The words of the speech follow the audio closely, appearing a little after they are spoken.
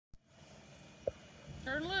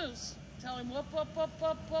turn loose. Tell him whoop, whoop, whoop,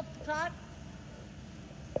 whoop, whoop, trot.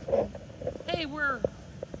 Hey, we're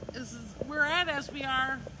at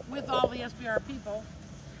SBR with all the SBR people.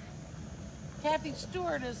 Kathy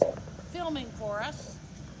Stewart is filming for us.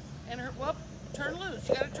 And her, whoop, turn loose.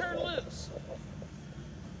 You gotta turn loose.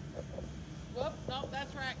 Whoop, nope,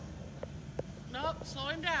 that's right. Nope, slow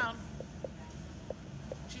him down.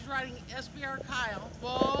 She's riding SBR Kyle.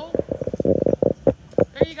 Whoa.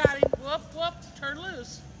 There you got him. Whoop, whoop, turn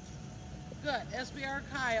loose. Good, SBR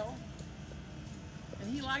Kyle.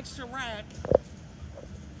 And he likes to rack.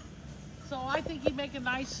 So I think he'd make a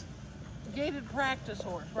nice gaited practice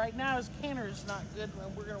horse. Right now his canter is not good,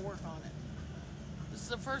 but we're gonna work on it. This is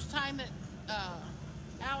the first time that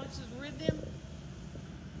Alex has ridden him.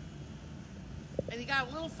 And he got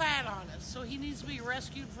a little fat on us, so he needs to be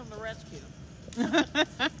rescued from the rescue.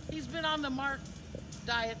 He's been on the Mark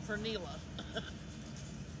diet for Neela.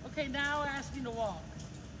 Okay, now ask him to walk.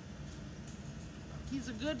 He's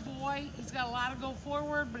a good boy. He's got a lot to go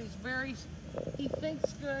forward, but he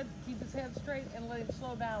thinks good. Keep his head straight and let him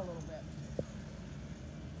slow down a little bit.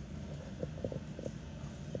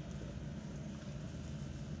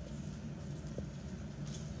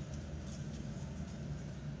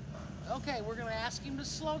 Okay, we're gonna ask him to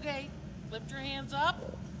slow gait. Lift your hands up,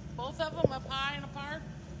 both of them up high and apart.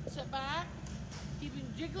 Sit back, keep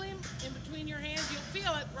him jiggling in between your hands. You'll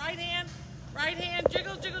feel it. Right hand,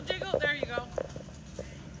 jiggle, jiggle, jiggle. There you go.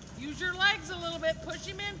 Use your legs a little bit, push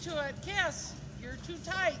him into it. Kiss, you're too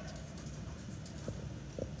tight.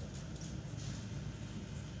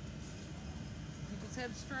 Keep his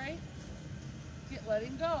head straight. Let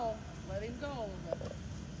him go a little bit.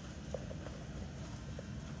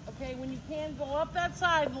 Okay, when you can, go up that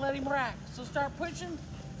side and let him rack. So start pushing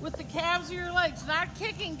with the calves of your legs. Not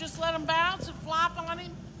kicking, just let him bounce and flop on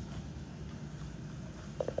him.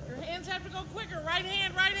 Your hands have to go quicker. Right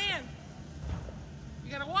hand, right hand.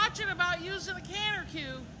 You gotta watch it about using a canter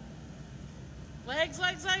cue. Legs,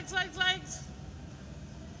 legs, legs, legs, legs.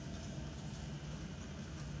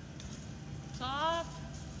 Soft.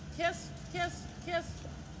 Kiss, kiss, kiss.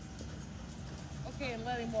 Okay, and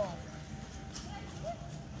let him walk.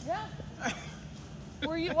 Yeah.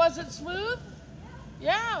 Was it smooth?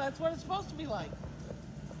 Yeah, that's what it's supposed to be like.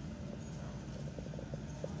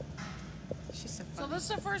 She's so funny. So this is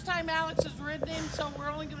the first time Alex has ridden him, so we're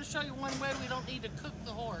only going to show you one way. We don't need to cook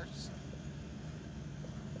the horse.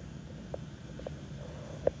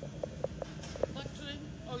 Look to him.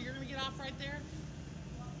 Oh, you're going to get off right there?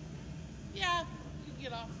 Yeah, you can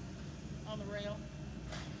get off on the rail.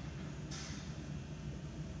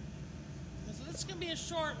 So this is going to be a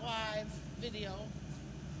short live video.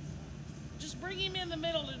 Just bring him in the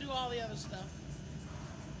middle to do all the other stuff.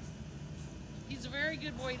 He's a very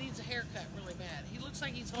good boy. He needs a haircut really bad. He looks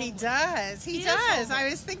like he's homeless. He does. He does. I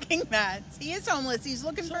was thinking that. He is homeless. He's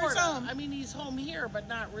looking for his home. I mean, he's home here, but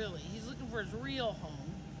not really. He's looking for his real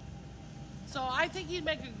home. So I think he'd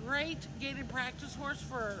make a great gaited practice horse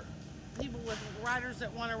for people with riders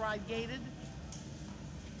that want to ride gaited.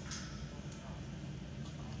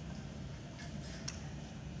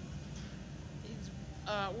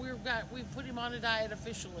 We've put him on a diet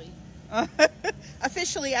officially.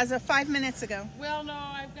 Officially, as of 5 minutes ago. Well, no,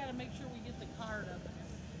 I've got to make sure we get the card up.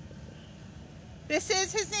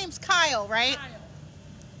 His name's Kyle, right? Kyle.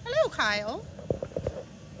 Hello, Kyle.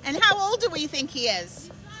 And how old do we think he is?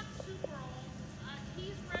 He's not super old.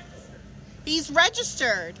 He's registered. He's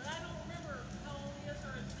registered. But I don't remember how old he is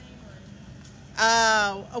or his name or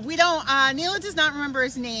anything. We don't, Neela does not remember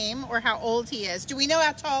his name or how old he is. Do we know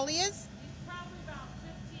how tall he is? He's probably about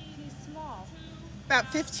 15. He's small. About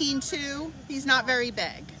 15'2". He's not very big.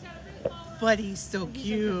 He's got a big motor. But he's so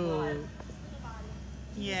cute.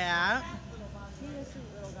 Yeah. He's a sweet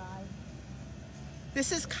little guy.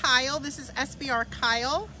 This is Kyle. This is SBR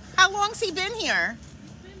Kyle. How long's he been here?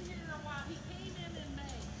 He's been here a while. He came in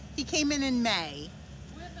May. He came in May.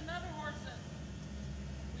 With another horse that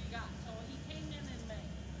we got. So he came in May.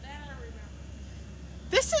 That I remember.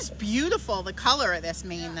 This is beautiful, the color of this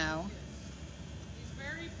mane, though. He's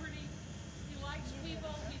very pretty. He likes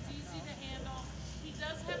people. He's easy to handle. He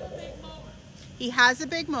does have a big motor. He has a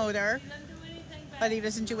big motor, He doesn't do anything bad. but he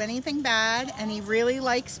doesn't do anything bad, and he really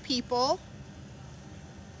likes people.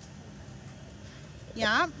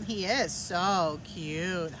 Yeah, he is so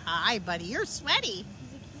cute. Hi, buddy. You're sweaty.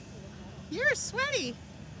 You're sweaty.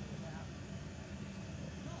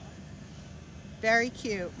 Very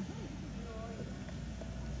cute.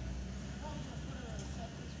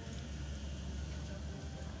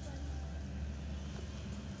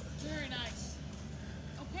 Very nice.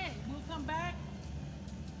 Okay, we'll come back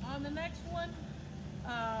on the next one.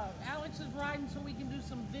 Alex Alex is riding so we can do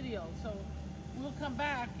some video. So we'll come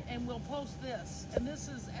back and we'll post this. And this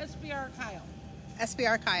is SBR Kyle.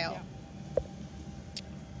 SBR Kyle. Yeah.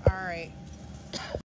 All right.